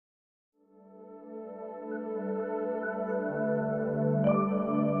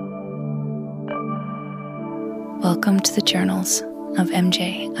Welcome to the Journals of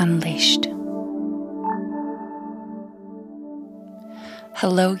MJ Unleashed.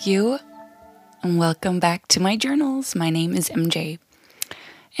 Hello, you, and welcome back to my journals. My name is MJ,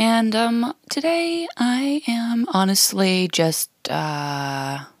 and today I am honestly just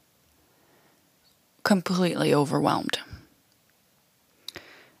completely overwhelmed.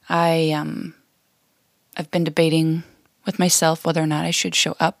 I've been debating with myself whether or not I should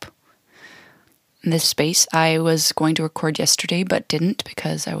show up in this space. I was going to record yesterday, but didn't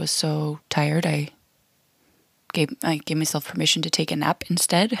because I was so tired. I gave myself permission to take a nap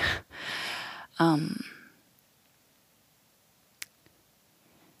instead. But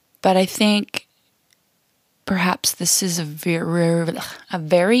I think perhaps this is a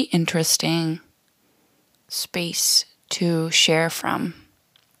very interesting space to share from.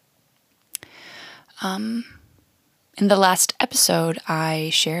 In the last episode, I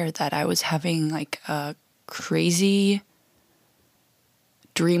shared that I was having like a crazy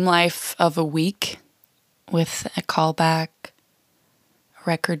dream life of a week with a callback, a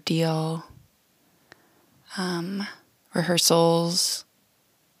record deal, rehearsals,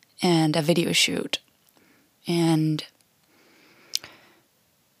 and a video shoot. And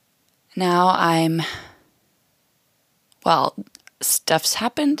now stuff's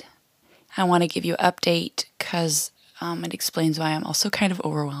happened. I want to give you an update because it explains why I'm also kind of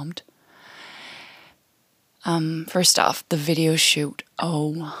overwhelmed. First off, the video shoot.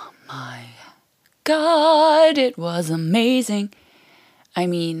 Oh my God, it was amazing. I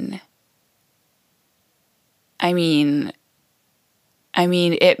mean, it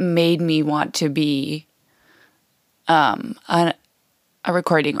made me want to be a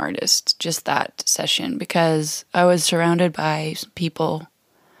recording artist, just that session, because I was surrounded by people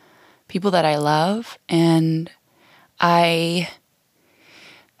that I love, and I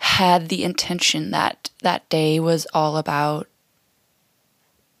had the intention that that day was all about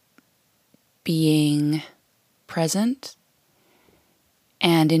being present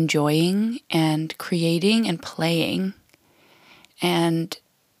and enjoying and creating and playing. And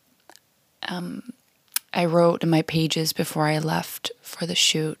I wrote in my pages before I left for the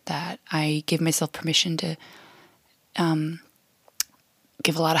shoot that I gave myself permission to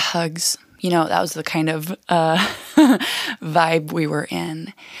give a lot of hugs. You know, that was the kind of vibe we were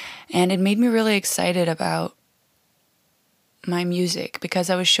in. And it made me really excited about my music because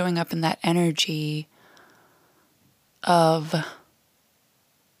I was showing up in that energy of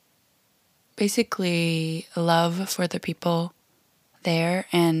basically love for the people there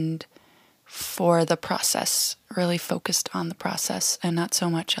and for the process, really focused on the process and not so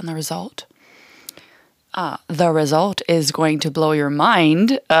much on the result. The result is going to blow your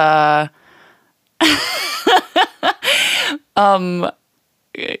mind.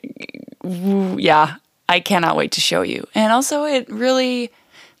 Yeah, I cannot wait to show you. And also it's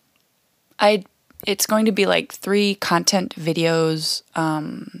going to be like 3 content videos,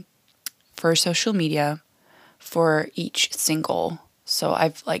 for social media for each single. So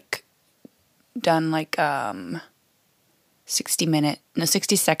I've done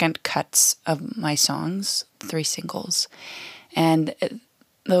 60-second cuts of my songs, 3 singles. And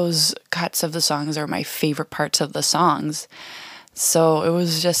those cuts of the songs are my favorite parts of the songs. So it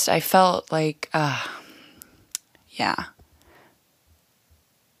was just, I felt like, yeah,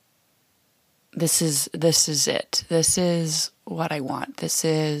 this is it. This is what I want. This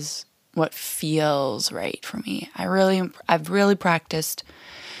is what feels right for me. I've really practiced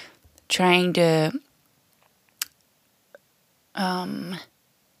trying to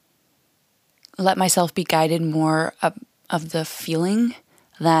let myself be guided more of the feeling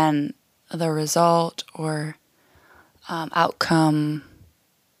than the result or outcome,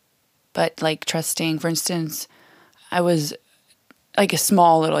 but trusting. For instance, I was a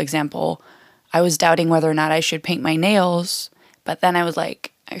small little example. I was doubting whether or not I should paint my nails, but then I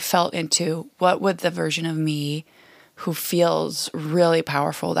felt into what would the version of me who feels really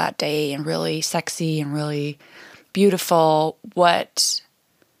powerful that day and really sexy and really beautiful, what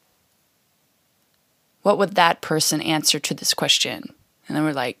would that person answer to this question? And then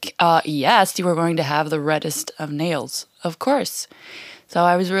we're yes, you were going to have the reddest of nails, of course. So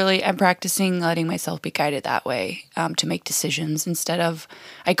I'm practicing letting myself be guided that way, to make decisions instead of,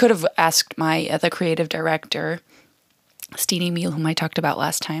 I could have asked the creative director, Steenie Meal, whom I talked about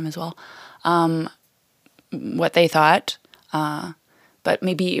last time as well, what they thought. But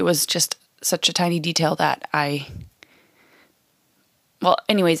maybe it was just such a tiny detail that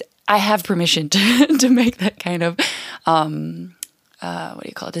anyways, I have permission to make that kind of,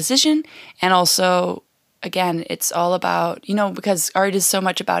 decision. And also, again, it's all about, because art is so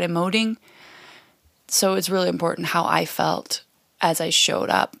much about emoting. So it's really important how I felt as I showed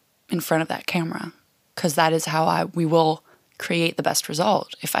up in front of that camera, because that is how we will create the best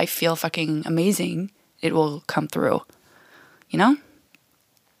result. If I feel fucking amazing, it will come through, you know?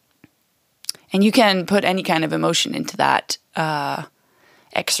 And you can put any kind of emotion into that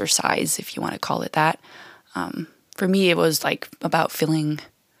exercise, if you want to call it that. For me, it was like about feeling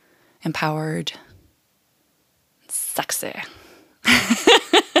empowered, sexy.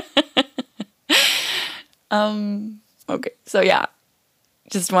 Okay, so yeah,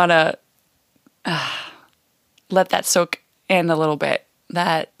 just want to let that soak in a little bit,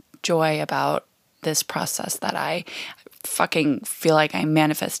 that joy about this process that I fucking feel like I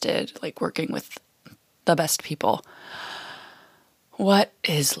manifested, like working with the best people. What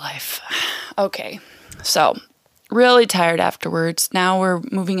is life? Okay, so really tired afterwards. Now we're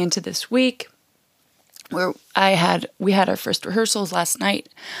moving into this week where we had our first rehearsals last night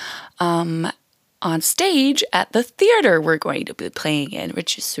on stage at the theater we're going to be playing in,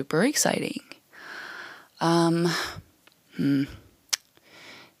 which is super exciting.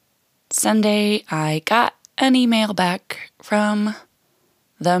 Sunday, I got an email back from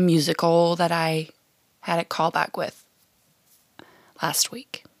the musical that I had a callback with last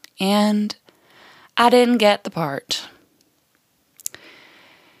week, and I didn't get the part.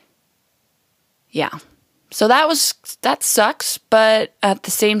 Yeah. So that sucks, but at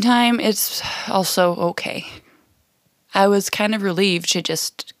the same time, it's also okay. I was kind of relieved to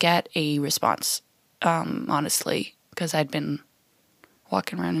just get a response, honestly, because I'd been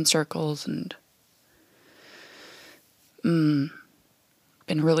walking around in circles and been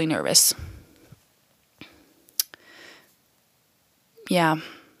really nervous. Yeah,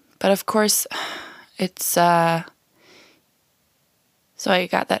 but of course, it's so I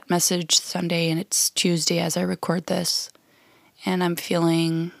got that message Sunday, and it's Tuesday as I record this, and I'm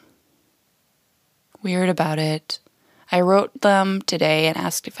feeling weird about it. I wrote them today and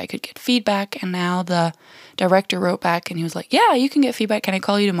asked if I could get feedback, and now the director wrote back, and he was like, yeah, you can get feedback. Can I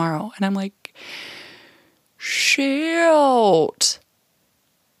call you tomorrow? And I'm like, shoot.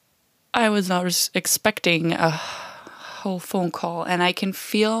 I was not expecting a whole phone call, and I can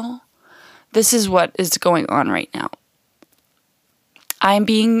feel this is what is going on right now. I'm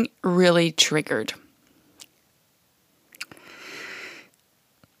being really triggered.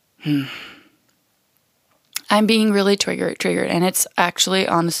 I'm being really triggered, and it's actually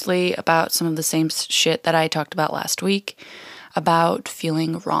honestly about some of the same shit that I talked about last week, about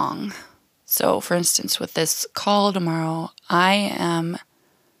feeling wrong. So, for instance, with this call tomorrow, the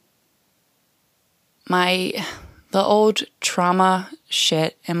old trauma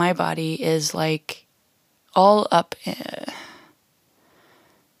shit in my body is like all up,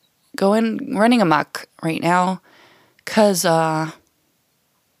 running amok right now, because I'm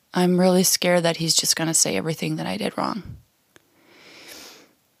really scared that he's just going to say everything that I did wrong.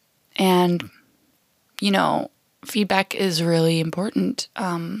 And, feedback is really important,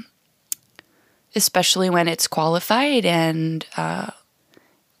 especially when it's qualified and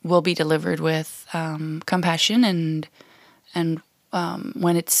will be delivered with compassion and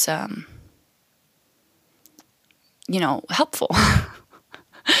when it's, helpful.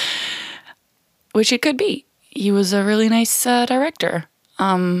 Which it could be. He was a really nice director.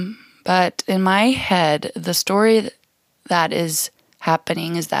 But in my head, the story that is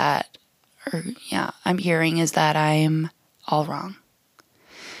happening is that, I'm hearing is that I'm all wrong.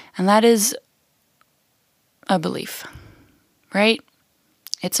 And that is a belief, right?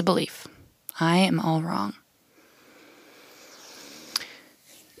 It's a belief. I am all wrong.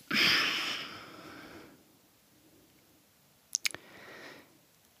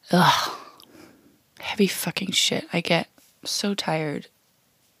 Ugh. Heavy fucking shit. I get so tired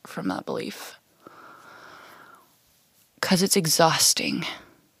from that belief. Because it's exhausting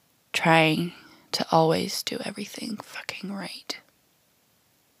trying to always do everything fucking right.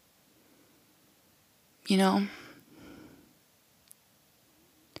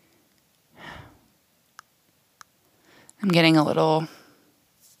 I'm getting a little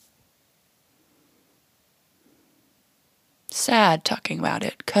sad talking about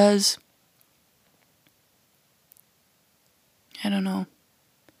it, because I don't know.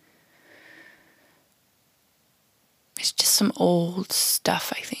 It's just some old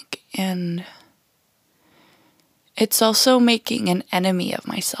stuff, I think. And it's also making an enemy of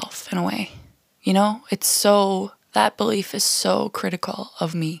myself in a way. That belief is so critical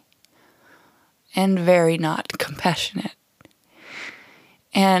of me and very not compassionate.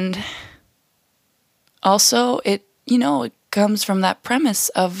 And also it comes from that premise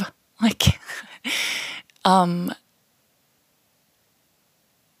of like,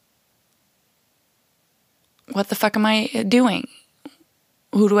 what the fuck am I doing?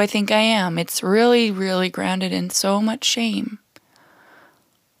 Who do I think I am? It's really, really grounded in so much shame.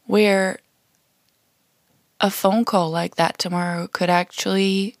 Where a phone call like that tomorrow could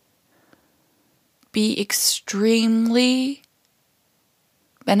actually be extremely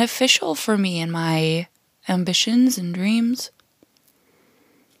beneficial for me and my ambitions and dreams.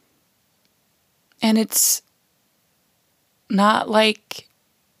 And it's not like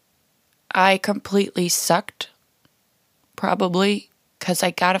I completely sucked, probably, because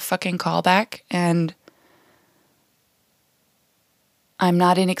I got a fucking call back and I'm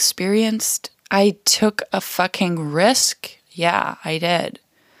not inexperienced. I took a fucking risk. Yeah, I did.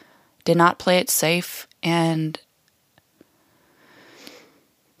 Did not play it safe, and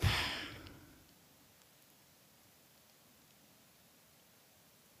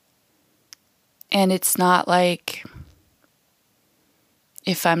it's not like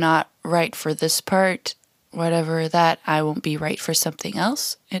if I'm not right for this part, whatever, that I won't be right for something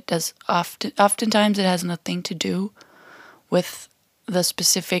else. It does oftentimes it has nothing to do with the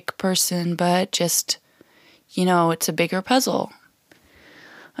specific person, but just, it's a bigger puzzle.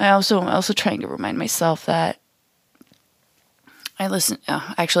 I'm also trying to remind myself that I listened to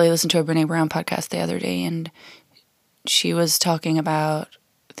a Brené Brown podcast the other day, and she was thinking about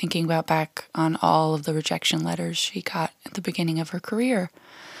back on all of the rejection letters she got at the beginning of her career.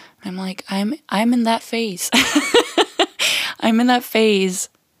 I'm like, I'm in that phase. I'm in that phase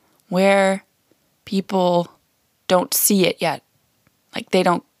where people don't see it yet. Like they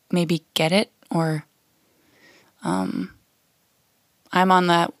don't maybe get it, or I'm on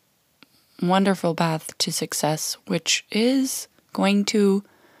that wonderful path to success, which is going to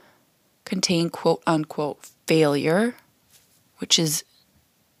contain quote unquote failure, which is,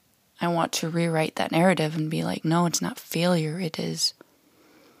 I want to rewrite that narrative and be like, no, it's not failure. It is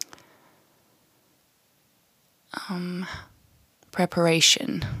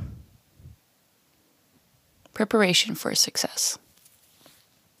preparation. Preparation for success.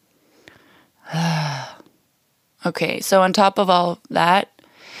 Okay, so on top of all that,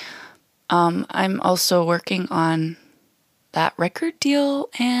 I'm also working on that record deal,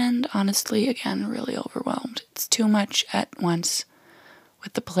 and honestly, again, really overwhelmed. It's too much at once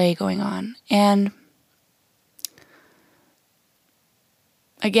with the play going on. And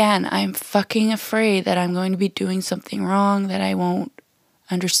again, I'm fucking afraid that I'm going to be doing something wrong, that I won't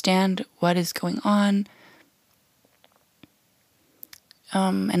understand what is going on.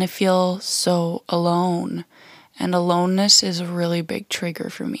 And I feel so alone. And aloneness is a really big trigger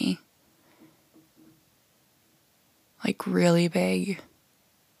for me. Like, really big.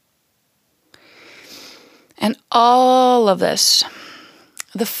 And all of this,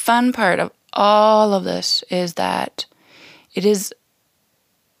 the fun part of all of this is that it is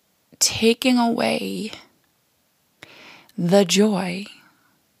taking away the joy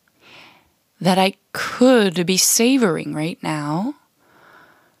that I could be savoring right now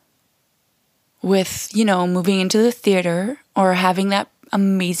with, moving into the theater or having that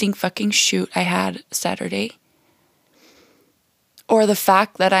amazing fucking shoot I had Saturday. Or the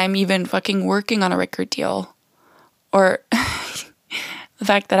fact that I'm even fucking working on a record deal. Or the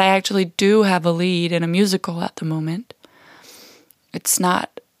fact that I actually do have a lead in a musical at the moment. It's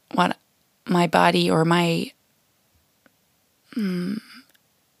not what my body or my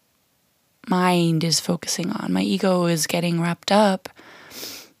mind is focusing on. My ego is getting wrapped up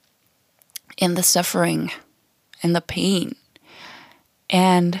in the suffering and the pain.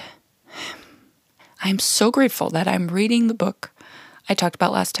 And I'm so grateful that I'm reading the book I talked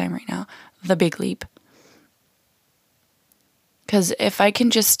about last time right now, The Big Leap. Because if I can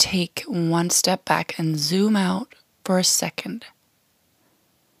just take one step back and zoom out for a second,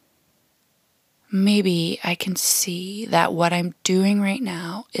 maybe I can see that what I'm doing right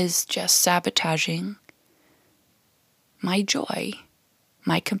now is just sabotaging my joy,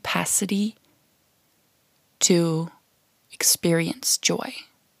 my capacity to experience joy.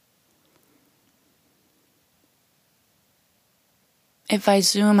 If I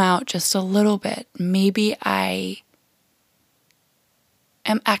zoom out just a little bit, maybe I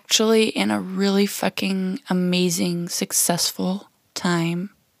am actually in a really fucking amazing, successful time.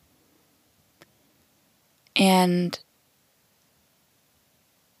 And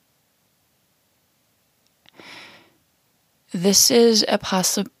this is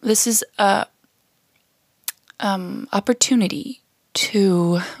a opportunity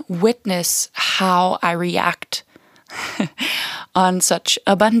to witness how I react on such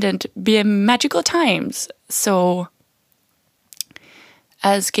abundant, magical times. So,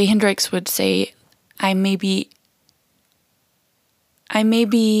 as Gay Hendricks would say, I may be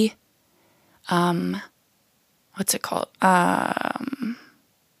what's it called?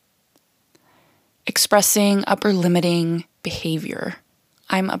 Expressing upper limiting behavior.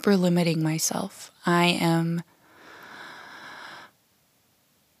 I'm upper limiting myself. I am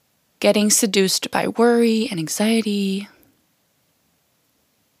getting seduced by worry and anxiety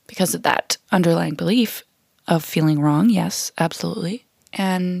because of that underlying belief of feeling wrong. Yes, absolutely.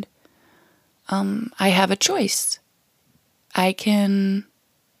 And I have a choice. I can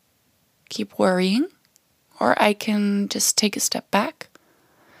keep worrying, or I can just take a step back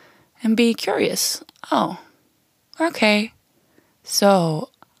and be curious. Oh, okay. So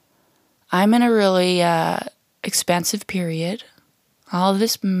I'm in a really expansive period. All of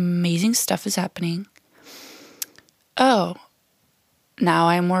this amazing stuff is happening. Oh, now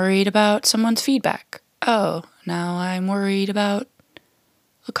I'm worried about someone's feedback. Oh, now I'm worried about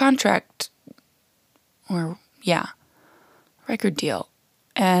a contract or, record deal.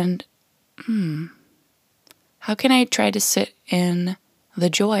 And, how can I try to sit in the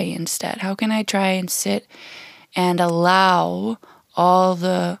joy instead? How can I try and sit and allow all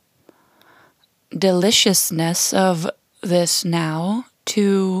the deliciousness of this now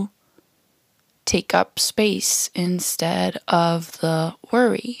to take up space instead of the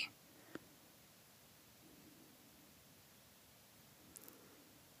worry?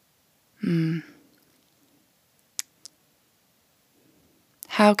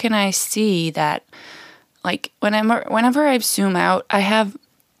 How can I see that, like, whenever I zoom out, I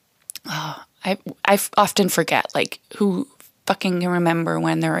often forget, like, who fucking can remember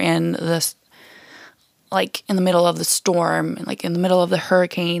when they're in this, like, in the middle of the storm, and like in the middle of the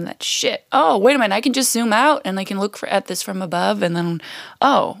hurricane, that shit. Oh, wait a minute, I can just zoom out and I can look at this from above, and then,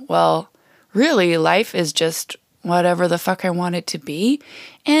 oh, well, really, life is just whatever the fuck I want it to be,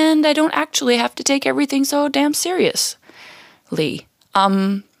 and I don't actually have to take everything so damn seriously.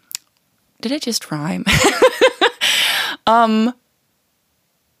 Did it just rhyme? I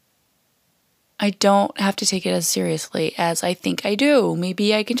don't have to take it as seriously as I think I do.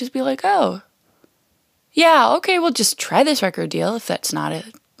 Maybe I can just be like, oh, yeah, okay, we'll just try this record deal. If that's not a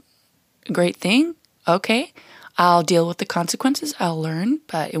great thing, okay. I'll deal with the consequences. I'll learn,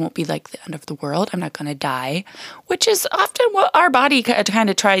 but it won't be like the end of the world. I'm not going to die, which is often what our body kind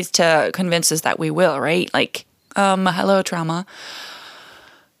of tries to convince us that we will, right? Like, hello, trauma.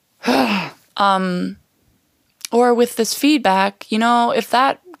 Or with this feedback, if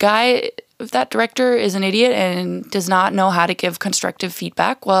that director is an idiot and does not know how to give constructive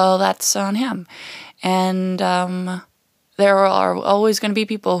feedback, well, that's on him. And there are always going to be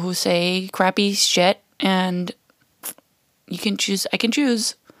people who say crappy shit, and I can choose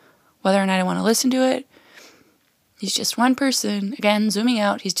whether or not I want to listen to it. He's just one person. Again, zooming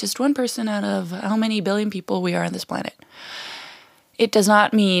out, he's just one person out of how many billion people we are on this planet. It does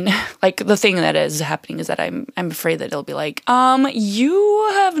not mean, like, the thing that is happening is that I'm afraid that it'll be like, you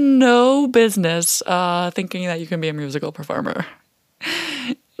have no business thinking that you can be a musical performer.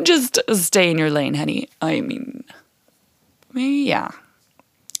 Just stay in your lane, honey. I mean, yeah.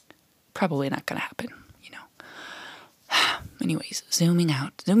 Probably not gonna happen, Anyways, zooming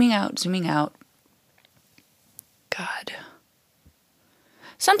out. God.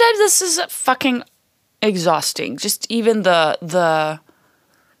 Sometimes this is fucking exhausting. Just even the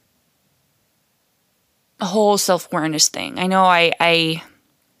whole self-awareness thing. I know I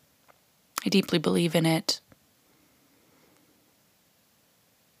deeply believe in it.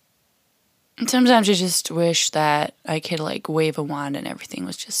 And sometimes I just wish that I could, like, wave a wand and everything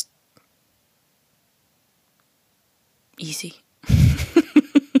was just easy.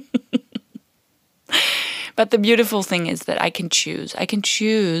 But the beautiful thing is that I can choose. I can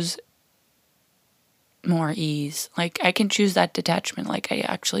choose more ease. Like, I can choose that detachment, like I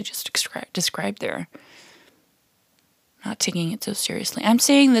actually just described there. Not taking it so seriously. I'm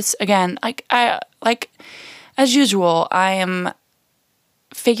saying this again, as usual, I am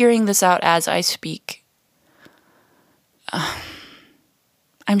figuring this out as I speak.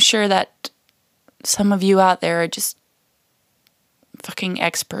 I'm sure that some of you out there are just fucking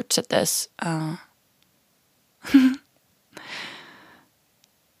experts at this.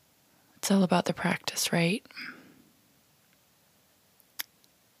 It's all about the practice, right?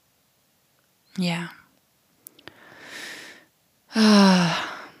 Yeah. I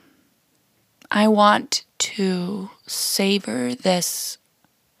want to savor this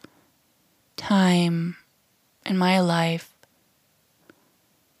time in my life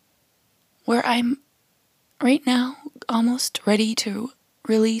where I'm right now almost ready to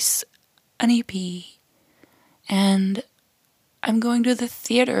release an EP, and I'm going to the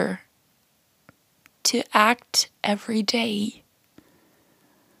theater to act every day.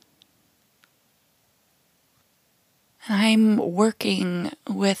 I'm working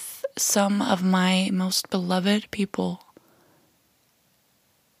with some of my most beloved people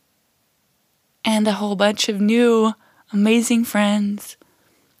and a whole bunch of new amazing friends.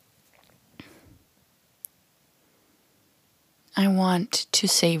 I want to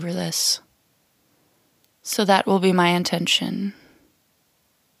savor this. So that will be my intention.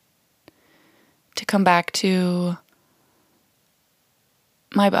 To come back to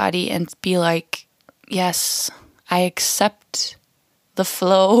my body and be like, yes, I accept the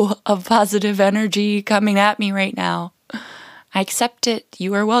flow of positive energy coming at me right now. I accept it.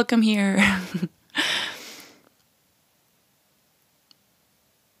 You are welcome here.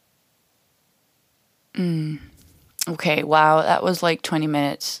 Okay, wow, that was like 20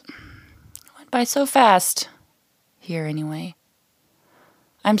 minutes. Went by so fast. Here, anyway.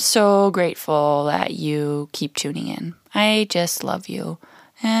 I'm so grateful that you keep tuning in. I just love you.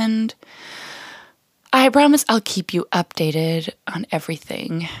 And I promise I'll keep you updated on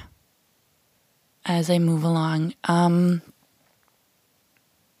everything as I move along.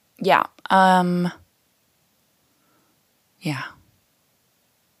 Yeah. I'm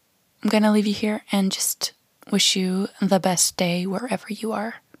going to leave you here and just wish you the best day wherever you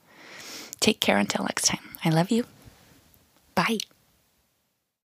are. Take care until next time. I love you. Bye.